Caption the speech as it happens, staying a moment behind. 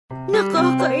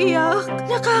Nakakaiyak,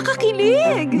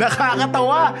 nakakakilig,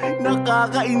 Nakakatawa,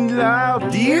 nakaka-inlove.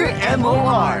 Dear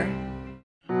MOR.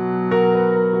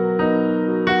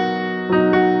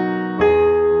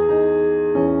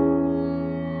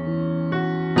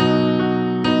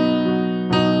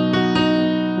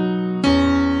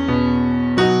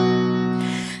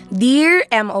 Dear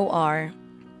MOR,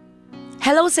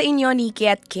 hello sa inyo, Nikki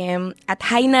at Kim, at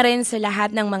hi na rin sa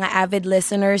lahat ng mga avid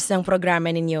listeners ng programa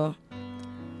ninyo.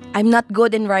 I'm not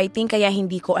good in writing kaya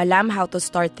hindi ko alam how to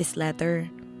start this letter.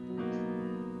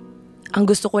 Ang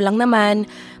gusto ko lang naman,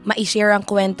 ma-share ang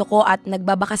kwento ko at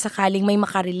nagbabaka sakaling may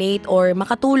makarelate or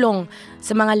makatulong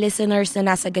sa mga listeners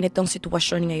na nasa ganitong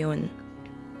sitwasyon ngayon.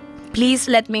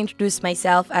 Please let me introduce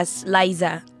myself as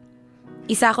Liza.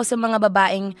 Isa ako sa mga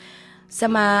babaeng sa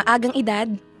maagang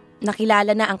edad,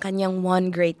 nakilala na ang kanyang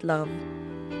one great love.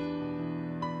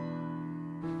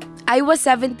 I was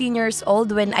 17 years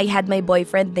old when I had my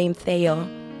boyfriend named Theo.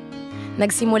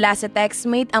 Nagsimula sa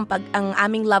textmate ang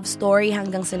aming love story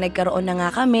hanggang sa nagkaroon na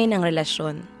nga kami ng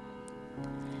relasyon.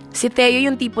 Si Theo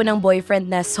yung tipo ng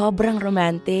boyfriend na sobrang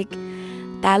romantic,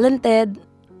 talented,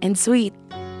 and sweet.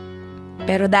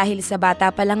 Pero dahil sa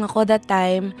bata pa lang ako that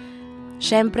time,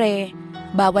 syempre,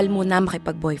 bawal muna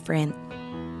makipag-boyfriend.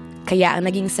 Kaya ang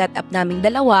naging setup naming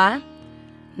dalawa,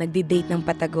 nagdi-date ng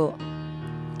patago.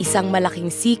 Isang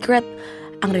malaking secret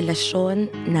ang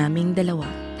relasyon naming dalawa.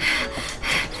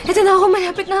 Ito na ako,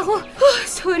 malapit na ako.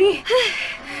 Sorry.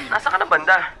 Nasa ka na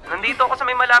banda? Nandito ako sa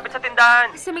may malapit sa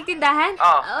tindahan. Sa may tindahan?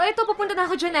 Oo. Ito, pupunta na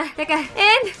ako dyan Teka.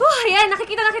 And, ayan,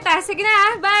 nakikita na kita. Sige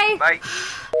na Bye. Bye.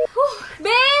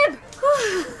 Babe!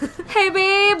 Hey,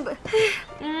 babe!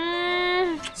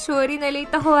 Sorry,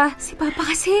 na-late ako Si Papa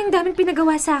kasi, ang daming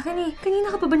pinagawa sa akin Kanina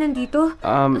ka pa ba nandito?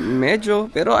 Medyo.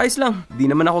 Pero ayos lang. Di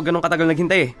naman ako ganun katagal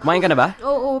naghintay Kumain ka na ba?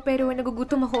 Oo, pero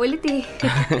nagugutom ako ulit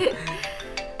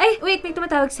Ay, wait, may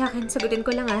tumatawag sa akin. Sagutin ko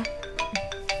lang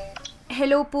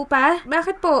Hello po, Pa?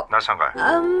 Bakit po? Nasaan ka?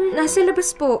 Nasa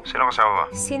labas po. Sino kasama mo?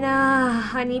 Sina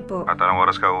Honey po. At anong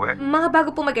oras ka uwi? Mga bago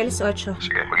po mag-alas 8.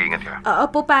 Sige, mag-ingat ka.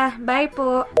 Opo, Pa. Bye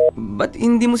po. Ba't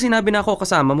hindi mo sinabi na ako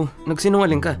kasama mo?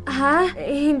 Nagsinungaling ka. Ha?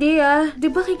 Hindi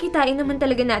Di ba kikitain naman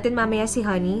talaga natin mamaya si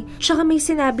Honey? Tsaka may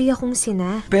sinabi akong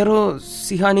sina. Pero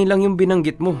si Honey lang yung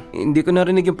binanggit mo. Hindi ko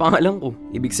narinig yung pangalan ko.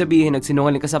 Ibig sabihin,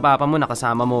 nagsinungaling ka sa papa mo,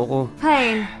 nakasama mo ako.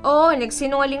 Fine. Oo,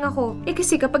 nagsinungaling ako.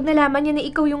 Kasi kapag nalaman niya na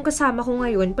ikaw yung kasama ko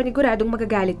ngayon, paniguradong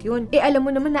magagalit yun. Alam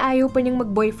mo naman na ayaw pa niyang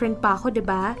mag-boyfriend pa ako,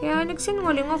 diba? Kaya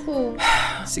nagsinungaling ako.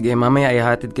 Sige, mamaya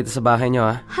ihatid kita sa bahay niyo,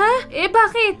 ha? Ha?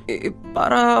 Bakit?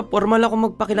 Para formal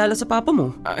ako magpakilala sa papa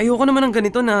mo. Ayoko naman ng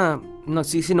ganito na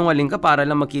nagsisinungaling ka para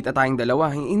lang magkita tayong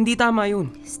dalawa. Hindi tama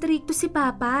yun. Stricto si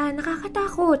Papa.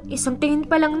 Nakakatakot. Isang tingin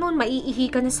pa lang nun, maiihi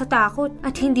ka na sa takot.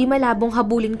 At hindi malabong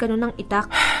habulin ka nun ng itak.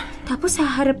 Tapos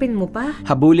haharapin mo pa.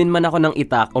 Habulin man ako ng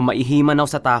itak o maihiman ako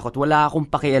sa takot, wala akong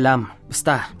pakialam.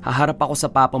 Basta, haharap ako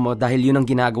sa papa mo dahil yun ang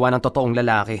ginagawa ng totoong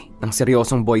lalaki, ng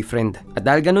seryosong boyfriend. At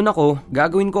dahil ganun ako,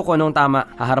 gagawin ko kung anong tama.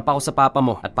 Haharap ako sa papa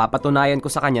mo at papatunayan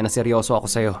ko sa kanya na seryoso ako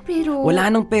sa'yo. Pero...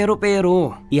 Wala nang pero.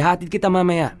 Ihatid kita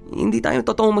mamaya. Hindi tayo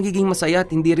totoong magiging masaya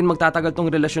at hindi rin magtatagal tong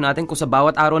relasyon natin kung sa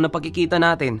bawat araw na pagkikita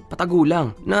natin,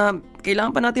 patagulang. Na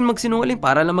kailangan pa natin magsinungaling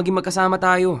para lang maging magkasama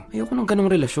tayo. Ayoko ng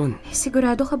ganong relasyon.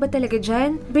 Sigurado ka ba talaga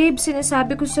dyan? Babe,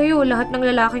 sinasabi ko sa'yo, lahat ng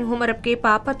lalaking humarap kay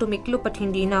Papa tumiklop at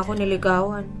hindi na ako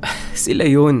niligawan. Sila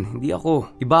yun, hindi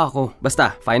ako. Iba ako.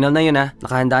 Basta, final na yun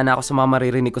Nakahanda na ako sa mga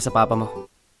maririnig ko sa papa mo.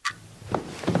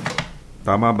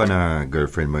 Tama ba na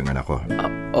girlfriend mo yung anak ko?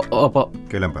 Opo.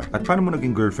 Kailan pa? At paano mo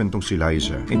naging girlfriend tong si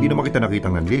Liza? Hindi naman kita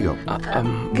nakitang nanligaw.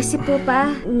 Kasi po Pa,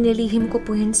 nilihim ko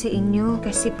po yan sa inyo.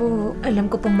 Kasi po, alam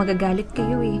ko pong magagalit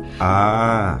kayo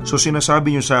So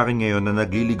sinasabi niyo sa akin ngayon na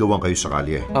nagliligawan kayo sa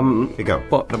kalye? Ikaw,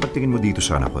 po. dapat tingin mo dito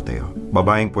sa anak ko, Teo.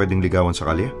 Babaeng pwedeng ligawan sa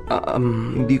kalye?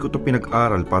 Hindi ko to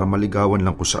pinag-aral para maligawan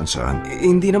lang kung saan-saan.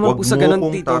 Hindi naman po sa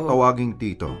ganun, Tito. Huwag mo kong tatawaging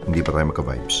Tito. Hindi pa tayo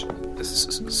magka-vibes.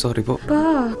 Sorry po.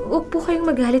 Pa, huwag po kayong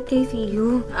magalit kay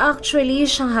Theo. Actually,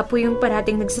 siya nga po yung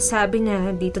parating nagsasabi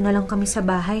na dito na lang kami sa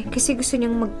bahay. Kasi gusto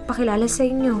niyang magpakilala sa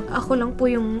inyo. Ako lang po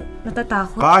yung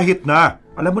natatakot. Kahit na!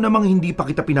 Alam mo namang hindi pa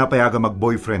kita pinapayagan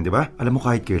mag-boyfriend, di ba? Alam mo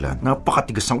kahit kailan,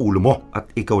 napakatigas ng ulo mo. At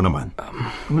ikaw naman.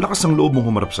 Ang lakas ng loob mong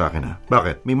humarap sa akin,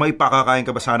 Bakit? May maipakakain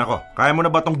ka ba sana ko? Kaya mo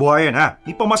na ba tong buhayan,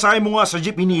 Di pamasahe mo nga sa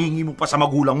jeep, hinihingi mo pa sa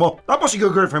magulang mo. Tapos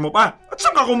i-girlfriend mo pa. At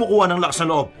saan ka kumukuha ng lakas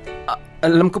ng loob?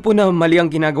 Alam ko po na mali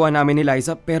ang ginagawa namin ni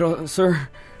Liza, pero sir,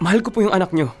 mahal ko po yung anak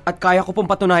nyo at kaya ko pong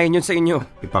patunayan yun sa inyo.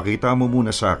 Ipakita mo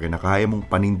muna sa akin na kaya mong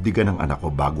panindigan ng anak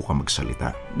ko bago ka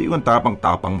magsalita. Di yung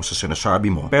tapang-tapang mo sa sinasabi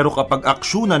mo, pero kapag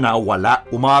aksyonan na wala,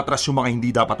 umatras yung mga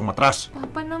hindi dapat umatras.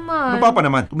 Papa naman. Ano papa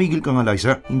naman? Tumigil ka nga,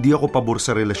 Liza. Hindi ako pabor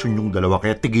sa relasyon yung dalawa,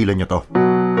 kaya tigilan niyo to.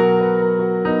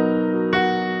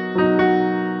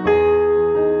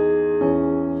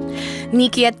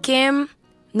 Nikki at Kim,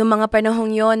 noong mga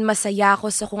panahong yon, masaya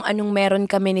ako sa kung anong meron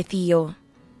kami ni Theo.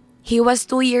 He was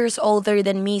 2 years older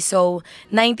than me, so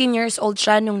 19 years old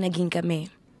siya nung naging kami.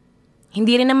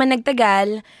 Hindi rin naman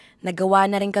nagtagal, nagawa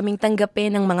na rin kaming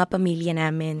tanggapin ng mga pamilya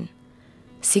namin.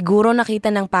 Siguro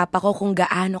nakita ng papa ko kung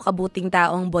gaano kabuting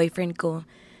tao ang boyfriend ko,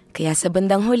 kaya sa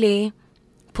bandang huli,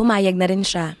 pumayag na rin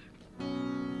siya.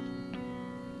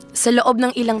 Sa loob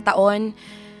ng ilang taon,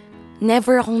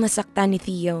 never akong nasaktan ni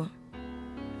Theo.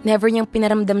 Never niyang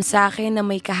pinaramdam sa akin na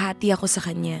may kahati ako sa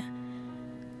kanya.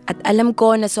 At alam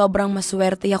ko na sobrang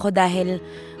maswerte ako dahil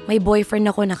may boyfriend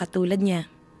ako na katulad niya.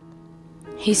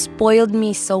 He spoiled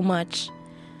me so much.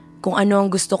 Kung ano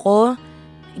ang gusto ko,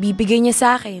 ibibigay niya sa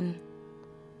akin.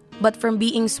 But from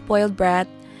being spoiled brat,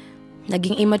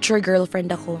 naging immature girlfriend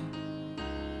ako.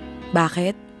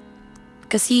 Bakit?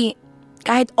 Kasi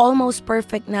kahit almost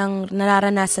perfect nang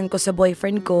nararanasan ko sa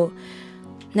boyfriend ko,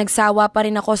 nagsawa pa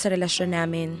rin ako sa relasyon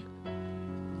namin.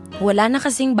 Wala na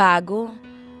kasing bago.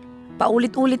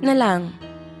 Paulit-ulit na lang.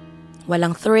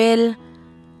 Walang thrill,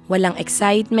 walang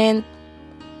excitement.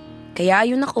 Kaya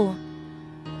ayun ako.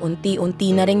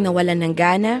 Unti-unti na rin nawalan ng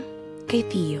gana kay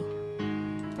Theo.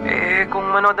 Kung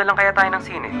manood na lang kaya tayo ng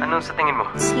sine, ano sa tingin mo?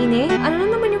 Sine? Ano na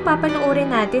naman yung papanoorin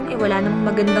natin? Wala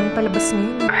namang magandang palabas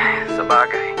ngayon. Sa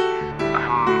bagay.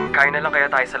 Kain na lang kaya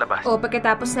tayo sa labas. O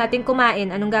pagkatapos natin kumain,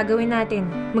 anong gagawin natin?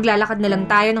 Maglalakad na lang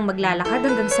tayo ng maglalakad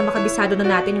hanggang sa makabisado na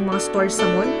natin yung mga stores sa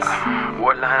malls?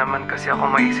 Wala naman kasi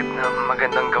ako maisip na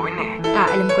magandang gawin eh.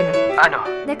 Alam ko na. Ano?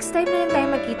 Next time na lang tayo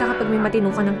magkita kapag may matino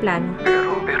ka ng plano.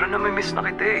 Pero namimiss na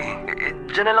kita eh.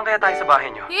 Diyan na lang kaya tayo sa bahay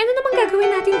niyo. Ano naman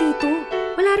gagawin natin dito?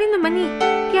 Wala rin naman eh.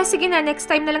 Kaya sige na, next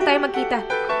time na lang tayo magkita.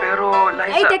 Pero,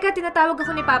 Liza... Ay, teka, tinatawag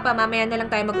ako ni Papa. Mamaya na lang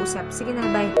tayo mag-usap. Sige na,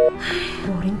 bye.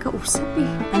 Boring ka usap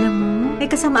eh. Alam mo, may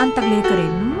kasamaan taglay ka rin,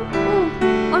 no?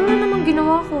 Oh, ano na naman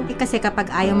ginawa ko? Kasi kapag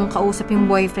ayaw mong kausap yung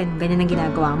boyfriend, ganyan ang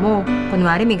ginagawa mo.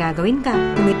 Kunwari, may gagawin ka.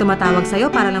 Kung may tumatawag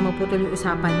sa'yo para lang maputol yung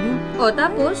usapan niyo. O,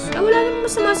 tapos? Wala namang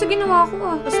masama sa ginawa ko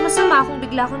ah. Mas masama kung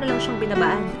bigla ko na lang siyang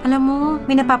binabaan. Alam mo,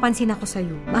 may napapansin ako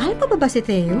sa'yo. Mahal pa ba si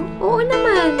Theo? Oo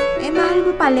naman. Mahal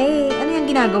mo pala eh. Ano yung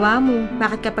ginagawa mo?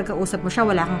 Bakit kapag kausap mo siya,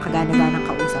 wala kang kagana-ganang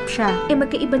kausap siya?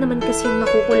 Magkaiba naman kasi yung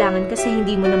nakukulangan kasi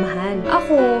hindi mo na mahal.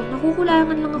 Ako,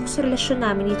 nakukulangan lang ako sa relasyon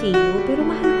namin ni Theo, pero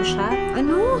mahal ko siya.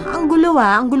 Ano? Ang gulo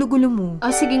ang gulo-gulo mo.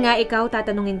 Sige nga, ikaw,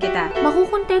 tatanungin kita.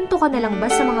 Makukontento ka na lang ba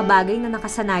sa mga bagay na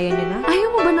nakasanayan nyo na? Ayaw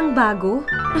mo ba ng bago?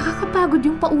 Nakakapagod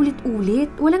yung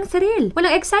paulit-ulit. Walang thrill.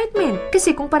 Walang excitement.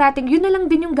 Kasi kung parating yun na lang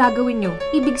din yung gagawin nyo,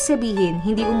 ibig sabihin,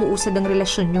 hindi umuusad ang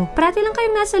relasyon nyo. Parati lang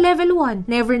kayong nasa level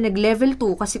 1. Never nag-level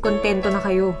 2 kasi kontento na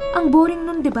kayo. Ang boring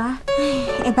nun, diba?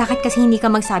 Bakit kasi hindi ka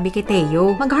magsabi kay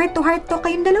Theo? Mag-heart to heart to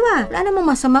kayong dalawa. Wala namang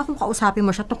masama kung kausapin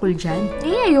mo siya tukol dyan.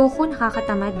 Ayoko,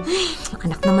 nakakatamad.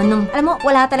 Anak naman nung... Alam mo,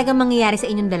 wala talagang mangyayari sa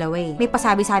inyong dalawa eh. May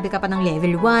pasabi-sabi ka pa ng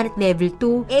level 1 at level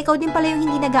 2. Ikaw din pala yung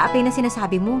hindi nag-a-apply na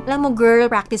sinasabi mo. Alam mo, girl,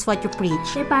 practice what you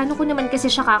preach. Paano ko naman kasi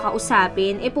siya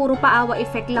kakausapin? Puro paawa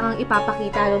effect lang ang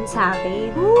ipapakita doon sa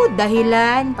akin.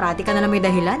 Dahilan. Parati ka na lang may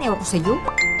dahilan. Ewan ko sa'yo.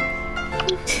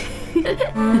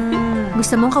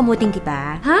 Gusto mong kamuting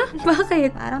kita? Ha?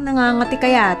 Bakit? Parang nangangati ka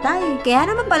yata eh. Kaya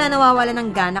naman pala nawawala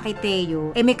ng gana kay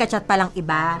Theo. May kachat palang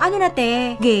iba. Ano na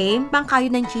te? Game?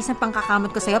 Pangkayo ng cheese ang pangkakamot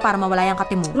ko sa'yo para mawala yung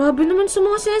kati mo. Grabe naman sa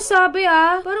mga sinasabi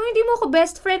Parang hindi mo ako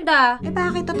best friend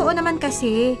Bakit? Totoo naman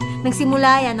kasi.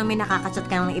 Nagsimula yan nung may nakakachat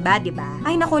ka ng iba, diba?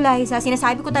 Ay naku Liza,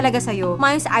 sinasabi ko talaga sa'yo,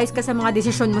 ayos ka sa mga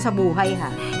desisyon mo sa buhay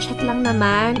ha. Chat lang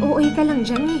naman. OA ka lang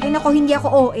dyan eh. Ay naku, hindi ako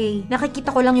OA.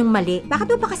 Nakikita ko lang yung mali. Bakit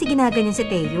mo pa kasi ginaganyan si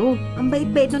Theo? Ang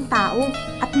bait-bait ng tao.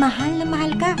 At mahal na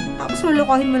mahal ka. Tapos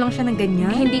lulukohin mo lang siya ng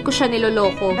ganyan. Hindi ko siya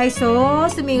niloloko. Ay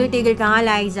sus, tumigil-tigil ka nga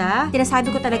Liza.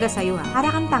 Sinasabi ko talaga sa'yo Para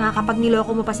kang tanga kapag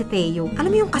niloko mo pa si Theo. Alam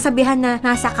mo yung kasabihan na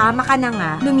nasa kama ka na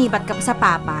nga, lumipat ka pa sa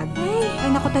papag. Ay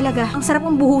naku talaga. Ang sarap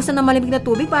mong buhusan ng malamig na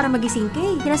tubig para magising ka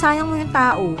eh. Sinasayang mo yung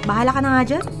tao. Bahala ka na nga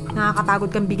dyan. Nakakapagod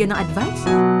kang bigyan ng advice.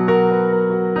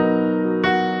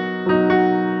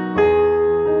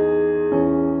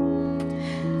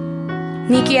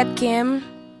 Nikki at Kim,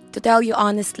 to tell you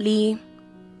honestly,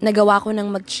 nagawa ko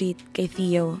ng mag-cheat kay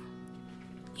Theo.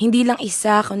 Hindi lang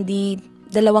isa, kundi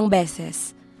 2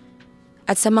 beses.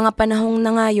 At sa mga panahong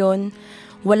na ngayon,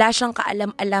 wala siyang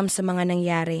kaalam-alam sa mga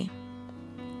nangyari.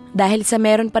 Dahil sa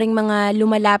meron pa ring mga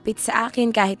lumalapit sa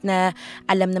akin kahit na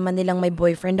alam naman nilang may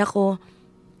boyfriend ako.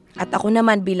 At ako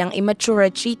naman bilang immature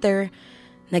cheater,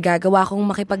 nagagawa kong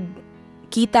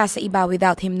makipagkita sa iba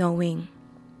without him knowing.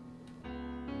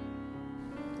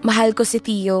 Mahal ko si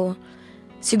Theo.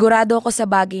 Sigurado ako sa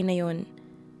bagay na yun.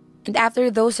 And after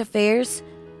those affairs,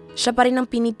 siya pa rin ang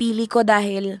pinipili ko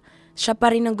dahil siya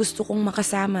pa rin ang gusto kong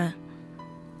makasama.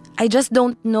 I just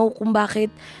don't know kung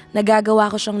bakit nagagawa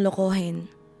ko siyang lokohin.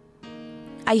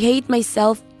 I hate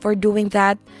myself for doing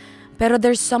that, pero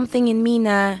there's something in me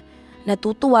na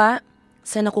natutuwa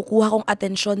sa nakukuha kong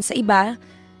atensyon sa iba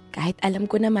kahit alam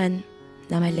ko naman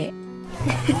na mali.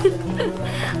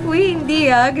 Uy,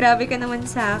 hindi grabe ka naman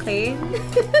sa akin.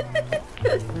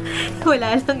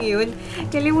 Wala lang yun.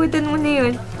 Kalimutan mo na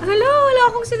yun. Wala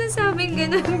akong sinasabing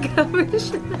ganun. Grabe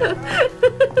siya.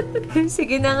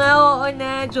 Sige na nga, oo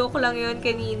na. Joke lang yun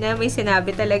kanina. May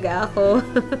sinabi talaga ako.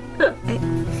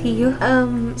 See you?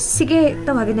 Sige,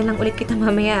 tawagan na lang ulit kita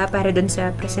mamaya para dun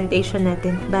sa presentation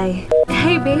natin. Bye.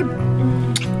 Hi, babe.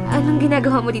 Anong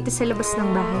ginagawa mo dito sa labas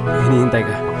ng bahay? Hinihintay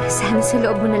ka. Sana sa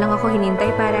loob mo na lang ako hinintay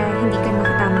para hindi ka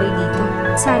nakatambay dito.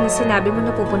 Sana sinabi mo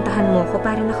na pupuntahan mo ako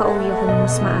para nakauwi ako ng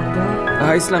mas maaga.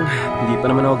 Ayos lang. Hindi pa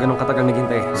naman ako ganun katagal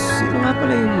naghintay. Sino nga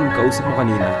pala yung kausap mo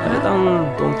kanina? Halatang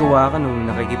tuwang-tuwa ka nung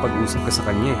nakikipag-usap ka sa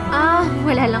kanya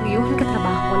Wala lang yun.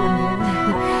 Katrabaho ko lang yun.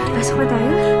 Pasok na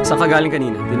tayo? Saan ka galing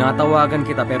kanina? Tinatawagan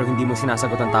kita pero hindi mo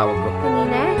sinasagot ang tawag ko.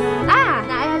 Kanina?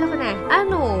 Naalala ko na.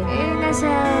 Nasa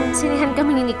sinihan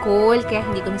kami ni Nicole kaya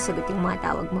hindi ko nasagot yung mga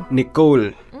tawag mo.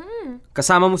 Nicole.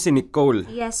 Kasama mo si Nicole.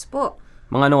 Yes po.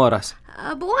 Mga anong oras?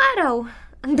 Buong araw.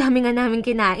 Ang dami nga namin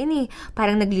kinain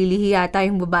Parang naglilihi yata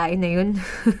yung babae na yun.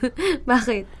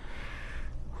 Bakit?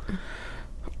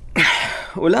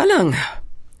 Wala lang.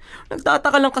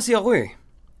 Nagtataka lang kasi ako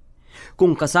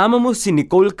Kung kasama mo si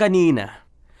Nicole kanina,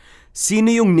 sino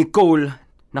yung Nicole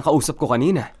na kausap ko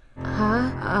kanina?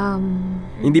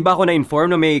 Hindi ba ako na-inform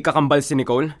na may kakambal si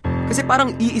Nicole? Kasi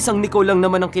parang iisang Nicole lang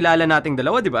naman ang kilala nating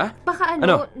dalawa, di ba? Baka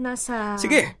nasa...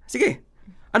 Sige.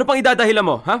 Ano pang idadahilan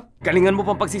mo, ha? Galingan mo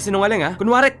pang pagsisinungaling, ha?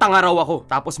 Kunwari, tanga raw ako.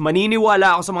 Tapos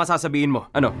maniniwala ako sa mga sasabihin mo.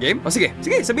 Ano, game? O sige,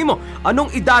 sabihin mo.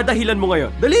 Anong idadahilan mo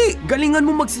ngayon? Dali, galingan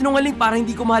mo magsinungaling para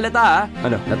hindi ko mahalata, ha?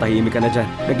 Ano, natahimik ka na dyan.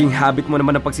 Naging habit mo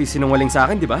naman ang pagsisinungaling sa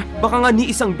akin, di ba? Baka nga ni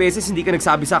isang beses hindi ka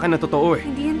nagsabi sa akin na totoo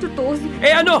Hindi yan totoo.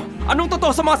 Ano? Anong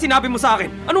totoo sa mga sinabi mo sa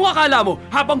akin? Anong akala mo?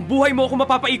 Habang buhay mo ako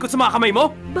mapapaikot sa mga kamay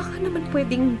mo? Baka naman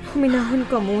pwedeng huminahon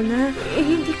ka muna.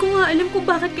 Hindi ko nga alam kung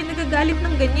bakit ka nagagalit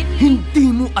ng ganyan Hindi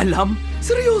mo alam?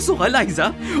 Seryoso ka,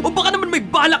 Liza? O baka naman may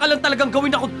bala ka lang talagang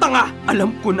gawin akong tanga?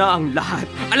 Alam ko na ang lahat.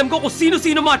 Alam ko kung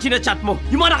sino-sino mga chinachat mo.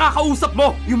 Yung mga nakakausap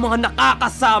mo. Yung mga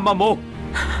nakakasama mo.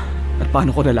 At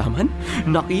paano ko nalaman?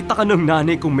 Nakita ka ng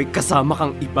nanay kung may kasama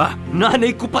kang iba.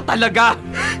 Nanay ko pa talaga!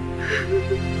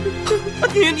 At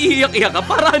ngayon iiyak-iyak ka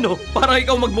para Para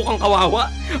ikaw magmukhang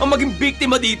kawawa? Ang maging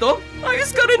biktima dito?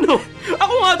 Ayos ka rin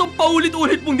Ako nga itong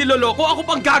paulit-ulit mong niloloko. Ako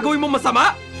pang gagawin mo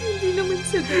masama? Hindi naman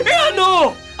sa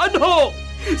Ano?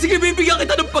 Sige, bibigyan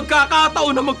kita ng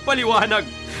pagkakataon na magpaliwanag.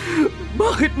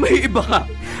 Bakit may iba ka?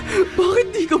 Bakit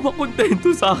di ka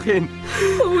makontento sa akin?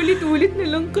 Paulit-ulit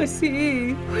na lang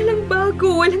kasi. Walang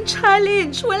bago, walang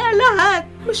challenge, wala lahat.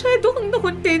 Masyado kang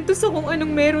nakontento sa kung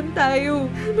anong meron tayo.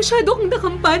 Masyado kang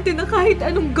nakampante na kahit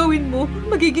anong gawin mo,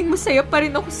 magiging masaya pa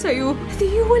rin ako sa'yo.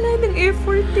 Di wala ng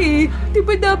effort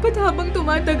Diba dapat habang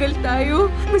tumatagal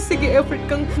tayo, mas sige effort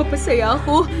kang mapasaya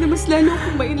ako na mas lalo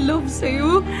akong ma-in-love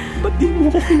sa'yo. Ba't di mo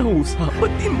ko kinausap?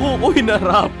 Ba't di mo ko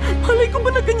hinarap? Malay ko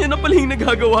ba na ganyan na pala yung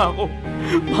nagagawa ko?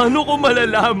 Paano ko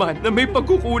malalaman na may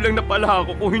pagkukulang na pala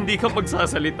ako kung hindi ka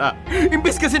magsasalita?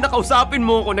 Imbes kasi nakausapin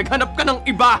mo ako, naghanap ka ng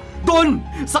iba. Doon!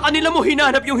 Sa kanila mo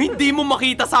hinanap yung hindi mo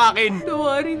makita sa akin.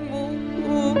 Tawarin mo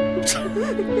ako.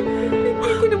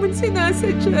 Hindi ko naman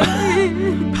sinasadya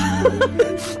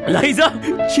Liza,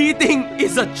 cheating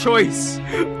is a choice.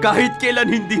 Kahit kailan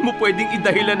hindi mo pwedeng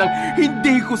idahilan ng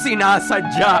hindi ko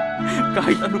sinasadya.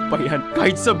 Kahit ano pa yan,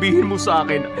 kahit sabihin mo sa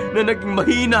akin na naging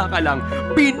mahina ka lang,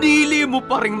 pinili mo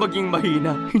pa rin maging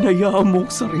mahina. Hinayaan mo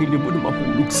ang sarili mo na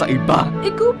mahulog sa iba.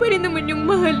 Ikaw pa rin naman yung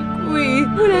mahal ko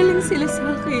Wala lang sila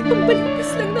sa akin.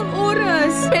 Pampalipas lang ng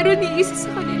oras. Pero ni isa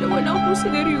sa kanila wala akong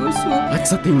sineryoso. At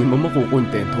sa tingin mo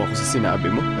makukontento ako sa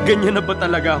sinabi mo? Ganyan na ba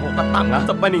talaga ako katanga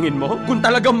sa paningin mo? Kung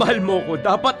talagang mahal mo ko,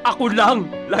 dapat ako lang,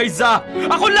 Liza!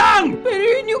 Ako lang! Pero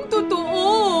yun yung totoo.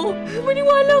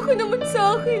 Maniwala ka naman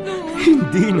sa akin,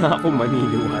 Hindi na ako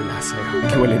maniniwala sa'yo.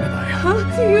 Kiwalay na tayo. Ha?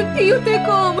 Tiyo,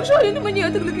 teka. Masyado naman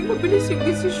yata naging mabilis yung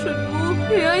desisyon mo.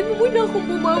 Hayaan mo muna akong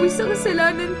bumawi sa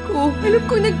kasalanan ko. Alam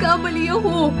ko nagkamali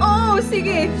ako. Oo,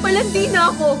 sige. Malandi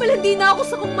na ako. Malandi na ako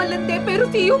sa kung malandi. Pero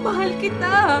Tiyo, mahal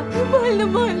kita. Mahal na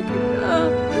mahal kita.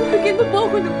 Bigyan mo ba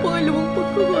ako ng pangalawang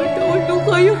pagkakataon nung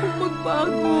kaya kong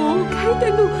magbago?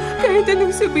 Kahit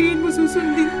anong sabihin mo,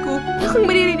 susundin ko. Akong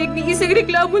maririnig ni isang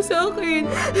reklamo sa akin.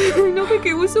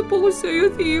 Nakikiusap ako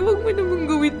sa'yo, Tiyo. Huwag mo namang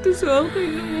gawin to sa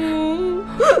akin,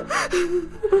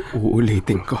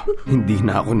 Uulitin ko, hindi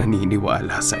na ako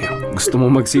naniniwala sa'yo. Gusto mo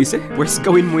magsisi? Pwes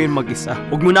gawin mo yun mag-isa.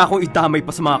 Huwag mo na akong itamay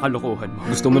pa sa mga kalokohan mo.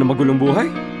 Gusto mo na magulong buhay?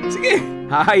 Sige,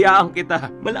 hahayaan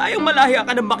kita. Malayang malaya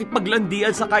ka na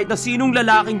makipaglandian sa kahit na sinong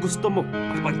lalaking gusto mo.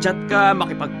 Makipag-chat ka,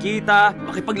 makipagkita,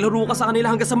 makipaglaro ka sa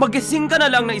kanila hanggang sa magising ka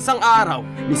na lang na isang araw.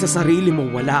 Ni sa sarili mo,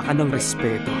 wala ka ng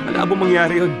respeto. Malabo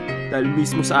mangyari yun. Dahil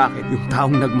mismo sa akin, yung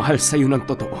taong nagmahal sa'yo ng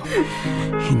totoo,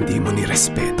 hindi mo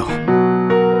nirespeto.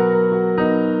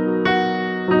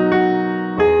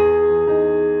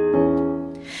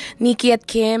 Nikki at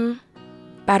Kim,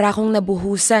 para akong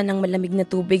nabuhusan ng malamig na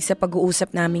tubig sa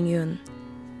pag-uusap namin yun.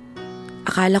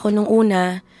 Akala ko nung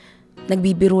una,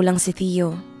 nagbibiro lang si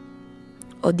Theo.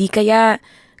 O di kaya,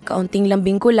 kaunting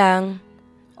lambing ko lang,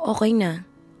 okay na.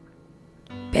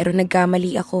 Pero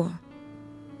nagkamali ako.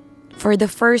 For the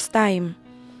first time,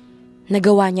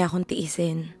 nagawa niya akong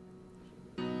tiisin.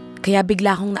 Kaya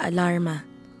bigla akong naalarma.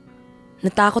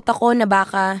 Natakot ako na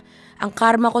baka ang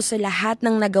karma ko sa lahat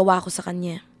ng nagawa ko sa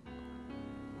kanya.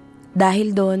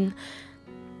 Dahil doon,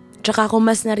 tsaka ko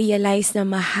mas na-realize na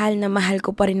mahal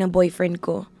ko pa rin ang boyfriend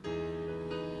ko.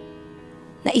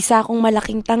 Na isa akong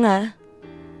malaking tanga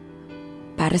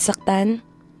para saktan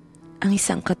ang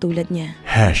isang katulad niya.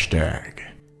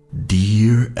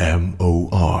 Dear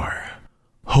MOR.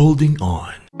 Holding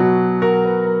on.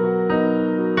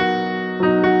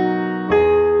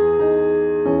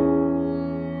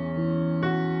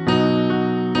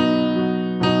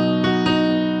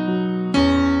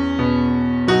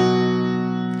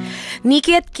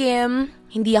 Nikki at Kim,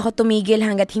 hindi ako tumigil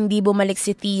hanggat hindi bumalik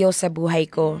si Theo sa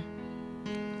buhay ko.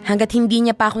 Hanggat hindi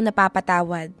niya pa ako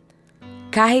napapatawad.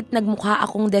 Kahit nagmukha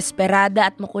akong desperada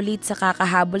at makulit sa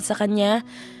kakahabol sa kanya,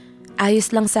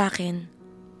 ayos lang sa akin.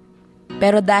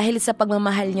 Pero dahil sa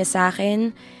pagmamahal niya sa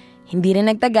akin, hindi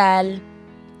rin nagtagal,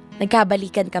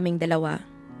 nagkabalikan kaming dalawa.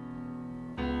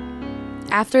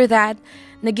 After that,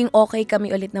 naging okay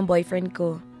kami ulit ng boyfriend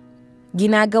ko.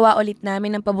 Ginagawa ulit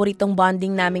namin ang paboritong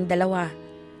bonding naming dalawa.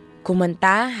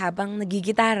 Kumanta habang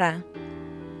nagigitara.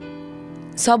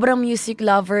 Sobrang music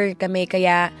lover kami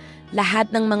kaya lahat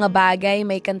ng mga bagay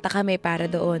may kanta kami para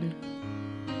doon.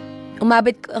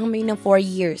 Umabot kami ng 4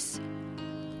 years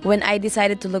when I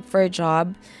decided to look for a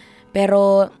job.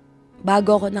 Pero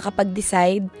bago ako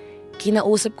nakapag-decide,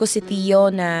 kinausap ko si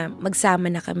Theo na magsama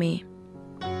na kami.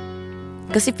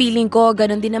 Kasi feeling ko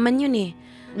ganun din naman yun eh.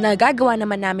 Nagagawa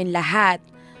naman namin lahat.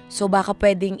 So baka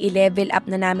pwedeng i-level up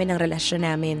na namin ang relasyon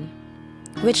namin.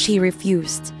 Which he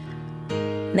refused.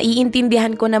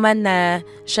 Naiintindihan ko naman na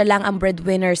siya lang ang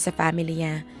breadwinner sa family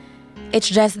niya.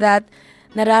 It's just that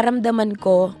nararamdaman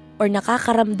ko or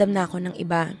nakakaramdam na ako ng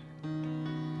iba.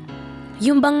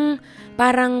 Yung bang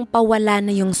parang pawala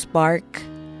na yung spark.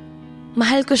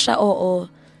 Mahal ko siya, oo.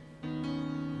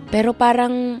 Pero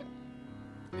parang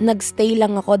nagstay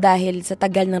lang ako dahil sa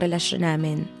tagal ng relasyon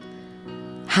namin.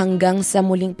 Hanggang sa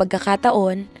muling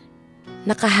pagkakataon,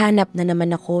 nakahanap na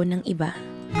naman ako ng iba.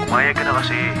 Umayag ka na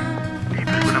kasi.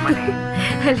 Libre ko naman eh.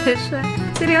 Hala siya.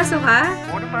 Seryoso ka?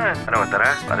 Oo naman. Ano,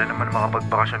 tara. Para naman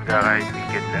makapagbakasyon ka kahit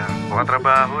weekend lang.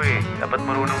 Makatrabaho eh. Dapat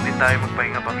marunong din tayo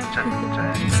magpahinga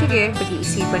paminsan-minsan. Sige,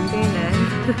 pag-iisipan ko yun ah.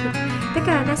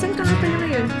 Teka, nasan ka nga pala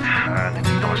ngayon?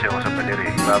 Nandito kasi ako sa pader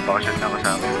eh. Babakasyon na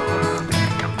kasama yung mga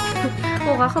kaibigan ko.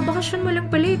 O, kakabakasyon mo lang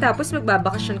pala eh. Tapos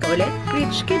magbabakasyon ka ulit?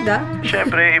 Rich kid ah.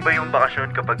 Siyempre, iba yung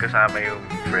bakasyon kapag kasama yung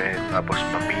friend, tapos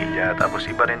pamilya, tapos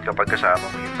iba rin kapag kasama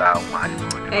mo yung taong mahal mo.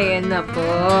 Diba? Ayan na po.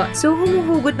 So,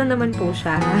 humuhugot na naman po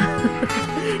siya.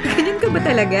 Ganyan ka ba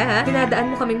talaga ha? Dinadaan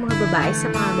mo kaming mga babae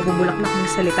sa mga mabubulak-nak mong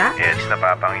salita? Eh, alis na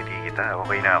papangiti kita.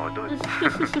 Okay na ako dun.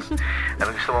 Ano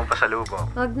gusto mong pasalubong?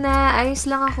 Wag na, ayos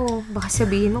lang ako. Baka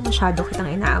sabihin mo masyado kitang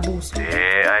inaabuso.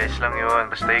 Ayos lang yun.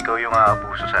 Basta ikaw yung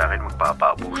aabuso sa akin,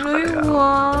 magpapaabuso Ay, talaga.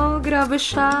 wow, grabe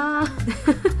siya.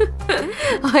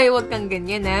 Okay, wag kang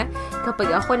ganyan ha. Kapag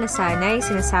ako nasanay,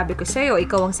 sinasabi ko sa'yo,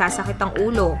 ikaw ang sasakit ang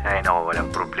ulo. Ay, naku,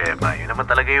 walang problema. Yun naman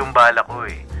talaga yung bala ko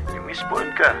eh. Yung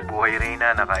spoiled ka. Buhay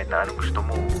Reyna na kahit na anong gusto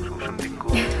mo, susundin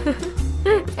ko.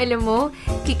 Alam mo,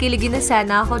 kikiligin na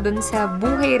sana ako dun sa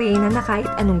buhay Reyna na kahit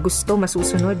anong gusto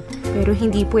masusunod. Pero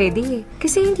hindi pwede.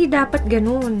 Kasi hindi dapat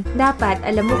ganun. Dapat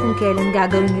alam mo kung kailan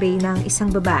gagawing Reyna ang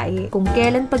isang babae. Kung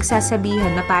kailan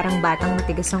pagsasabihan na parang batang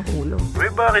matigas ang ulo. Uy,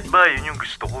 bakit ba? Yun yung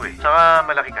gusto ko eh. Saka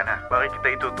malaki ka na. Bakit kita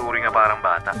ituturing na parang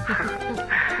bata?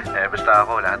 Basta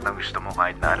ako, lahat ng gusto mo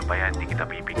kahit na ano pa yan, hindi kita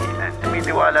pipigilan. May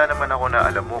tiwala naman ako na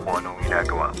alam mo kung anong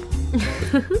ginagawa mo.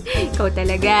 Ikaw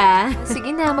talaga.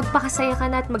 Sige na, magpakasaya ka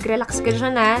na at mag-relax ka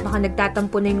dyan ha. Baka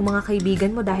nagtatampo na yung mga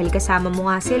kaibigan mo dahil kasama mo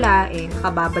nga sila.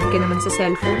 Nakababad ka naman sa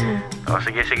cellphone mo.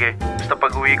 Sige. Basta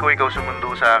pag uwi ko, ikaw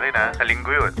sumundo sa akin ha.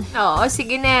 Kalinggo yun. Oo,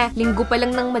 sige na. Linggo pa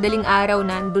lang ng madaling araw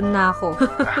na, andun na ako.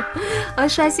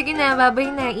 Siya, sige na, babay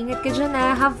na. Ingat ka dyan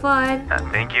ha. Have fun.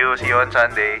 Thank you. See you on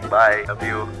Sunday. Bye. Love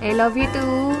you. I love you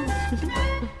too.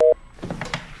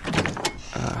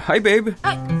 Hi, babe.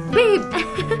 Ay, babe!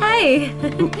 Hi!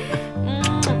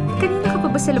 Kanina ka pa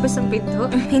ba sa labas ng pinto?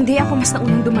 Hindi, ako mas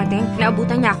naunang dumating.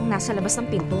 Naabutan niya akong nasa labas ng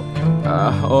pinto.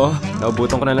 Oo.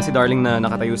 Naubutan ko na lang si darling na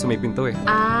nakatayo sa may pinto eh.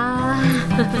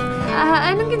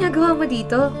 Anong ginagawa mo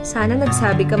dito? Sana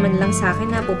nagsabi ka man lang sa akin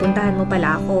na pupuntahan mo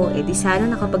pala ako. Di sana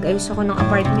nakapag-ayos ako ng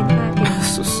apartment natin.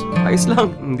 Sus, ayos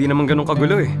lang. Hindi naman ganun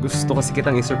kagulo eh. Gusto kasi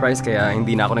kitang i-surprise kaya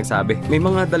hindi na ako nagsabi. May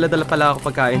mga dala-dala pala ako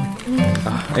pagkain.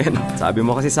 Ayan, sabi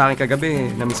mo kasi sa akin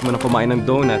kagabi na miss mo na kumain ng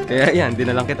donut. Kaya yan,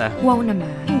 dinala lang kita. Wow naman.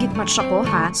 Ingit match ako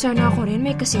ha. Sana ako rin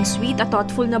may kasing sweet at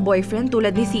thoughtful na boyfriend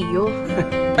tulad ni Theo.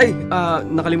 Ay,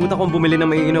 nakalimutan kong bumili ng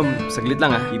maiinom. Saglit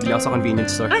lang bibili ako sa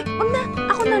convenience store. Ay, wag na.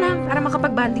 Ako na lang para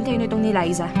makapag-banding kayo nitong ni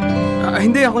Liza.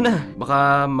 Hindi, ako na.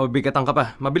 Baka mabigatan ka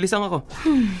pa. Mabilis lang ako.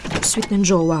 Sweet ng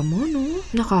jowa mo, no?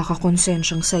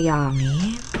 Nakakakonsensyang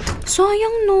sayangin.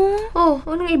 Sayang, no?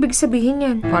 Anong ibig sabihin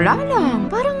yan? Wala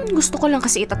lang. Parang gusto ko lang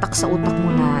kasi itatak sa utak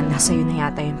mo na nasa iyo na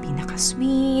yata yung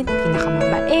pinaka-sweet,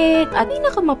 pinaka-mabait, at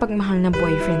pinaka-mapagmahal na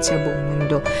boyfriend sa buong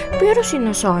mundo. Pero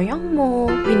sinasayang mo,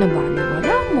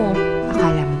 binabaliwala mo.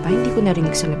 Akala mo ba hindi ko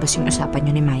narinig sa labas yung usapan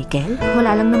niyo ni Michael?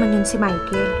 Wala lang naman yun si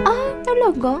Michael.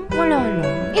 Talaga? Wala lang.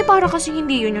 Para kasi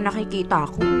hindi yun yung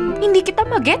nakikita ko. Hindi kita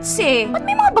magets Ba't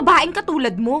may mga babaeng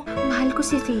katulad mo? Mahal ko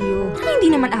si Theo. Hindi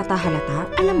naman ata halata.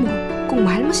 Alam mo, kung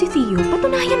mahal mo si Theo,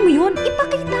 patunayan mo yun.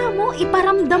 Ipakita mo,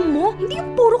 iparamdam mo. Hindi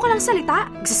yung puro ka lang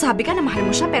salita. Nagsasabi ka na mahal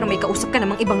mo siya pero may kausap ka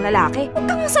namang ibang lalaki. Huwag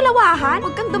kang salawahan.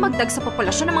 Huwag kang dumagdag sa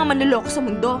populasyon ng mga manloloko sa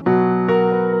mundo.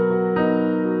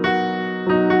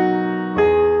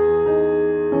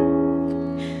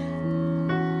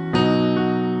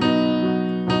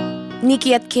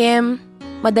 Nikki at Kim,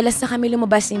 madalas na kami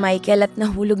lumabas ni Michael at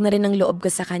nahulog na rin ang loob ko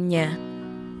sa kanya.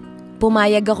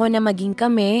 Pumayag ako na maging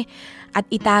kami at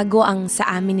itago ang sa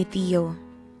amin ni Theo.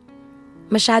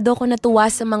 Masyado ako natuwa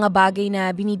sa mga bagay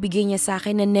na binibigay niya sa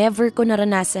akin na never ko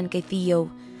naranasan kay Theo.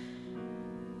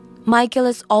 Michael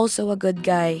is also a good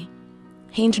guy.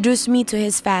 He introduced me to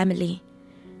his family.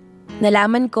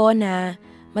 Nalaman ko na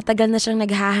matagal na siyang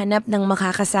naghahanap ng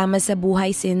makakasama sa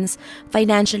buhay since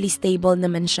financially stable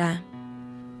naman siya.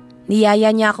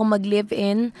 Niyaya niya akong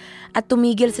mag-live-in at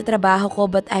tumigil sa trabaho ko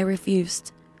but I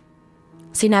refused.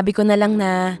 Sinabi ko na lang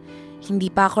na hindi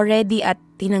pa ako ready at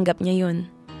tinanggap niya yun.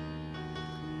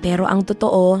 Pero ang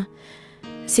totoo,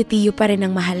 si Theo pa rin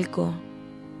ang mahal ko.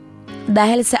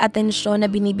 Dahil sa atensyon na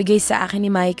binibigay sa akin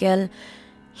ni Michael,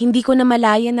 hindi ko na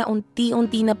malaya na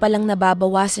unti-unti na palang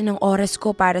nababawasan ang oras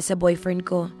ko para sa boyfriend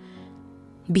ko.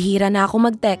 Bihira na ako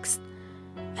mag-text.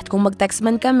 At kung mag-text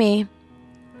man kami,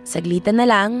 saglitan na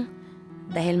lang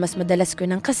dahil mas madalas ko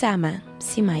nang kasama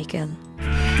si Michael.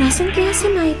 Nasaan kaya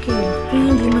si Michael?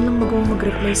 Hindi man lang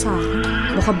mag-reply sa akin.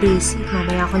 Baka busy.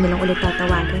 Mamaya ko na lang ulit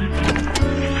tatawagan.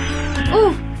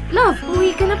 Love,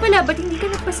 uwi ka na pala. Ba't hindi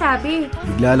ka nagpasabi?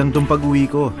 Bigla lang tong pag-uwi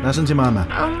ko. Nasaan si Mama?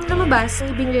 Lumabas.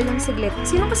 Binili lang saglit.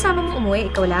 Sino kasama mong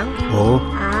umuwi? Ikaw lang? Oo.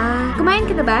 Kumain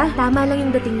ka na ba? Tama lang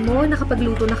yung dating mo.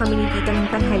 Nakapagluto na kami ni Tita ng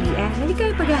tanghalian. Hindi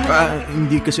kayo paghahanap.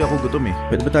 Hindi kasi ako gutom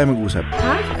Pwede ba tayo mag-usap?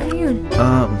 Ha? Ano yun?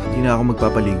 Hindi na ako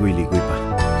magpapaligoy-ligoy pa.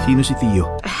 Sino si Theo?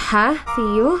 Ha?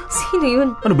 Theo? Sino yun?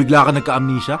 Ano, bigla ka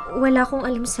nagka-amnesia? Wala akong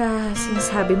alam sa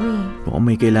sinasabi mo Mukhang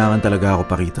may kailangan talaga ako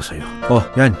pakita sa'yo.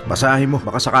 Yan. Basahin mo.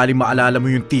 Baka sakaling maalala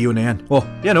mo yung Theo na yan.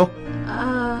 Yan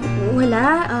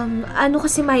Wala. Ano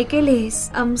kasi Michael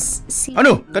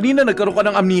Ano? Kanina nagkaroon ka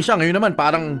ng amnesia. Ngayon naman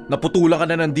parang naputulan ka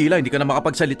na ng dila. Hindi ka na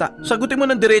makapagsalita. Sagutin mo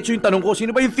ng diretso yung tanong ko.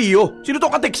 Sino ba yung Theo? Sino to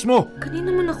ka-text mo? Kanina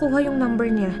mo nakuha yung number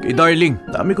niya. Kay Darling.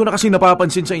 Dami ko na kasi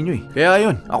napapansin sa inyo Kaya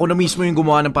yun, ako na mismo yung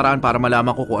gumawa ng paraan para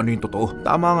malaman ko kung ano yung totoo.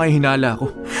 Tama nga yung hinala ko.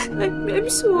 I'm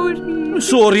sorry.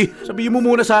 Sorry? Sabihin mo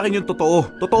muna sa akin yung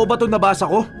totoo. Totoo ba itong nabasa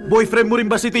ko? Boyfriend mo rin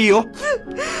ba si Theo?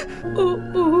 Oo.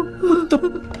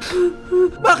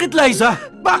 Bakit, Liza?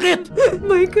 Bakit?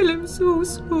 Michael, I'm so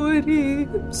sorry.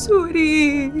 I'm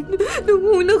sorry. Nung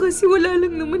una kasi wala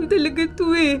lang naman talaga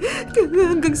to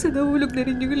Kaya hanggang sa nahulog na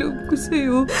rin yung loob ko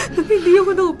sa'yo. Hindi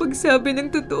ako nakapagsabi ng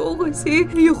totoo kasi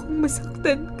ayokong masaktan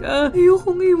masaktan ka.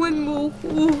 Ayokong iwan mo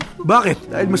ko.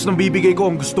 Bakit? Dahil mas nambibigay ko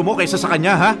ang gusto mo kaysa sa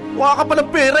kanya, ha? Wala ka palang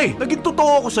pera eh. Naging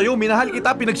totoo ako sa'yo, minahal kita,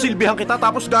 pinagsilbihan kita,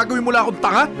 tapos gagawin mo lang akong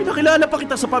tanga? Pinakilala pa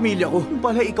kita sa pamilya ko. Kung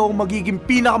pala ikaw ang magiging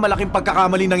pinakamalaking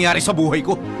pagkakamali nangyari sa buhay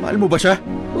ko. Mahal mo ba siya?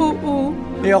 Oo.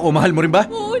 Eh ako, mahal mo rin ba?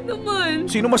 Oo naman.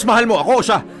 Sino mas mahal mo? Ako o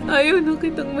siya? Ayaw na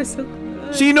kitang masaktan.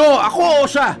 Sino? Ako o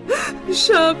siya?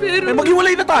 Siya, pero... Eh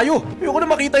maghiwalay na tayo. Ayoko na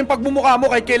makita yung pagmumukha mo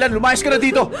kahit kailan. Lumayas ka na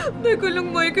dito. Teka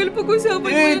lang, Michael. Pag-usapan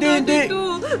mo na hindi. natin ito.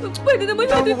 Pwede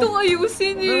naman natin itong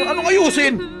ayusin eh. Anong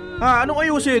ayusin? Ha? Anong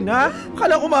ayusin, ha?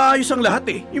 Akala ko maayos ang lahat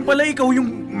eh. Yung pala ikaw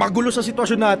yung magulo sa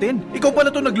sitwasyon natin. Ikaw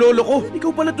pala to naglolo ko.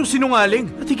 Ikaw pala to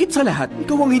sinungaling. At higit sa lahat,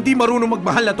 ikaw ang hindi marunong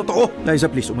magmahal na totoo. Liza,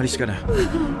 please, umalis ka na.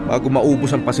 Bago maubos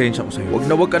ang pasensya ko sa'yo.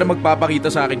 Wag ka na magpapakita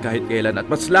sa akin kahit kailan. At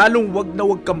mas lalong wag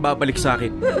kang babalik sa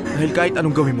akin. Dahil kahit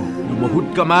anong gawin mo,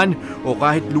 lumahod ka man o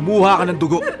kahit lumuha ka ng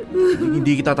dugo,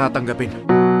 hindi kita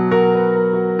tatanggapin.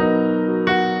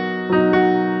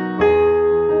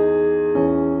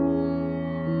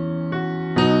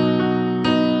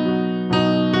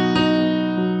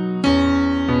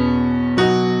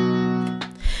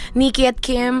 Nikki at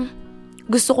Kim,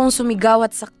 gusto kong sumigaw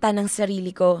at saktan ng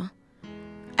sarili ko.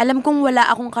 Alam kong wala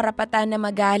akong karapatan na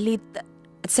magalit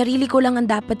at sarili ko lang ang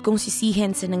dapat kong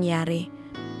sisihin sa nangyari.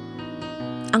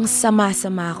 Ang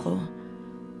sama-sama ko.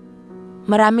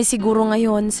 Marami siguro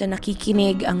ngayon sa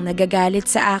nakikinig ang nagagalit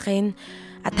sa akin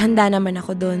at handa naman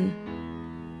ako doon.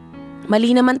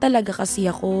 Mali naman talaga kasi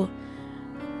ako.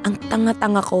 Ang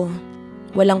tanga-tanga ko.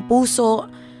 Walang puso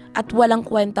at walang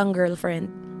kwentang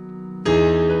girlfriend.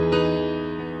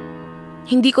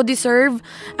 Hindi ko deserve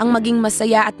ang maging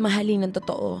masaya at mahalin ng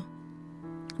totoo.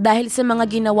 Dahil sa mga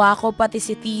ginawa ko, pati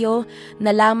si Tio,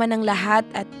 nalaman ng lahat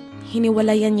at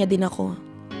hiniwalayan niya din ako.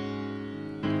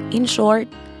 In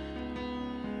short,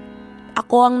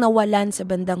 ako ang nawalan sa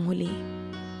bandang huli.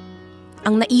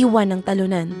 Ang naiwan ng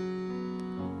talunan.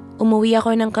 Umuwi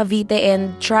ako ng Cavite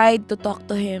and tried to talk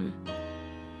to him.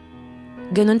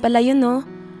 Ganun pala yun, no?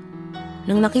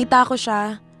 Nang nakita ko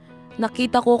siya,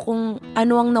 nakita ko kung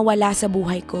ano ang nawala sa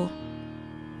buhay ko.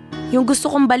 Yung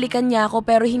gusto kong balikan niya ako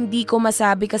pero hindi ko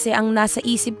masabi kasi ang nasa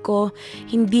isip ko,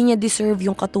 hindi niya deserve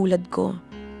yung katulad ko.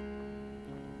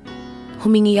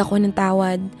 Humingi ako ng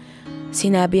tawad,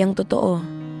 sinabi ang totoo.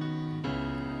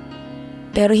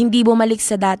 Pero hindi bumalik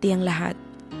sa dati ang lahat.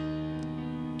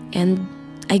 And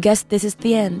I guess this is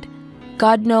the end.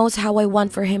 God knows how I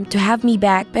want for him to have me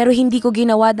back pero hindi ko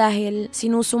ginawa dahil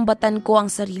sinusumbatan ko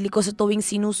ang sarili ko sa tuwing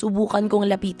sinusubukan kong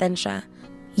lapitan siya.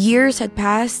 Years had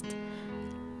passed.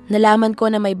 Nalaman ko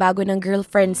na may bago ng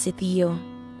girlfriend si Tio.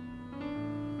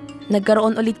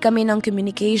 Nagkaroon ulit kami ng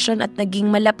communication at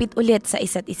naging malapit ulit sa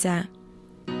isa't isa.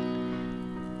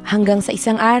 Hanggang sa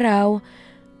isang araw,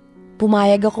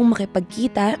 pumayag akong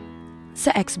makipagkita sa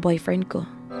ex-boyfriend ko.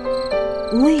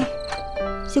 Uy,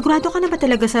 sigurado ka na ba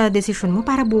talaga sa desisyon mo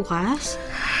para bukas?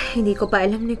 Hindi ko pa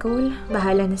alam, Nicole.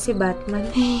 Bahala na si Batman.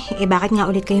 Bakit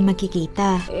nga ulit kayo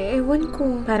magkikita? Ewan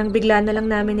ko. Parang bigla na lang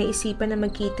namin naisipan na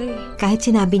magkita eh. Kahit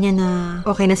sinabi niya na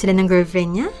okay na sila ng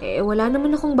girlfriend niya? Wala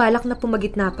naman akong balak na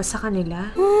pumagitna pa sa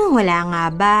kanila. Wala nga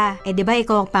ba? Diba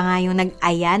ikaw pa nga yung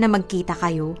nag-aya na magkita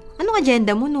kayo? Anong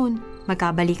agenda mo nun?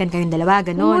 Magkabalikan kayong dalawa,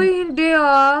 ganon? Uy, hindi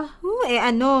ah.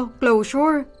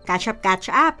 Closure. Catch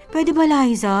up. Pwede ba,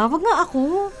 Liza? Wag nga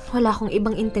ako. Wala akong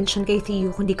ibang intention kay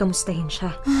Theo kundi kamustahin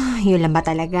siya. Yun lang ba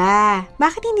talaga?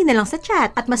 Bakit hindi na lang sa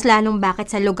chat? At mas lalong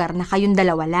bakit sa lugar na kayong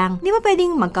dalawa lang? Di ba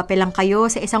pwedeng magkape lang kayo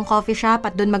sa isang coffee shop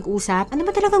at doon mag-usap? Ano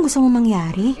ba talagang gusto mong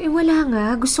mangyari? Wala nga.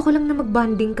 Gusto ko lang na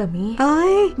mag-bonding kami.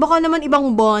 Ay, baka naman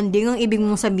ibang bonding ang ibig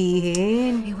mong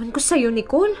sabihin. Ewan ko sa'yo,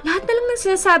 Nicole. Lahat na lang ng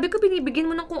sinasabi ko, binibigyan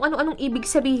mo ng kung ano-anong ibig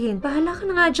sabihin. Bahala ka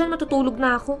na nga dyan, matutulog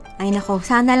na ako. Ay nako,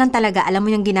 sana lang talaga alam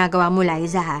mo yung ginagawa mo,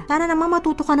 Liza, ha? Sana naman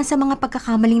matuto ka na sa mga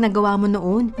pagkakamaling nagawa mo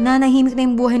noon. Nanahimik na